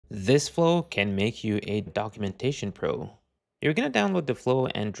This flow can make you a documentation pro. You're going to download the flow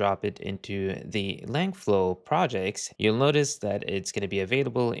and drop it into the Langflow projects. You'll notice that it's going to be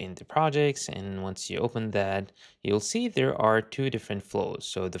available in the projects. And once you open that, you'll see there are two different flows.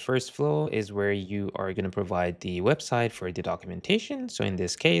 So the first flow is where you are going to provide the website for the documentation. So in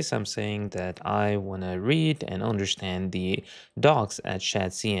this case, I'm saying that I want to read and understand the docs at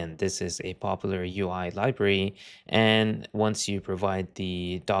ShadCN. This is a popular UI library, and once you provide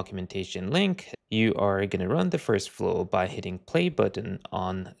the documentation link, you are going to run the first flow by hitting play button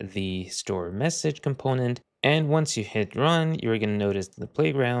on the store message component. And once you hit run, you're going to notice in the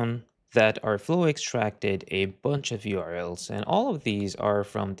playground that our flow extracted a bunch of URLs. And all of these are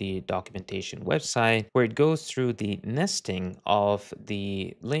from the documentation website, where it goes through the nesting of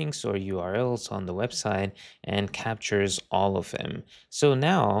the links or URLs on the website and captures all of them. So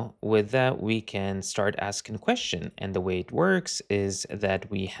now with that, we can start asking question. And the way it works is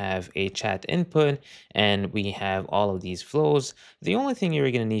that we have a chat input and we have all of these flows. The only thing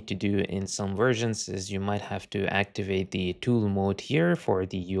you're going to need to do in some versions is you might have to activate the tool mode here for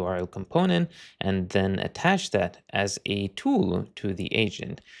the URL component and then attach that as a tool to the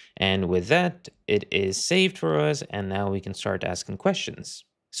agent. And with that, it is saved for us. And now we can start asking questions.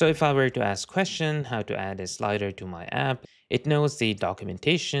 So if I were to ask question how to add a slider to my app, it knows the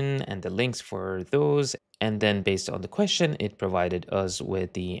documentation and the links for those. And then based on the question, it provided us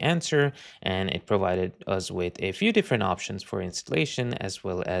with the answer, and it provided us with a few different options for installation as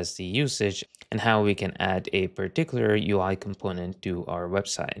well as the usage and how we can add a particular UI component to our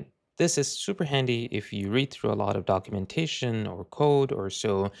website. This is super handy if you read through a lot of documentation or code or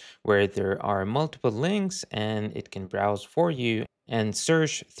so where there are multiple links, and it can browse for you and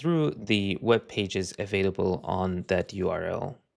search through the web pages available on that URL.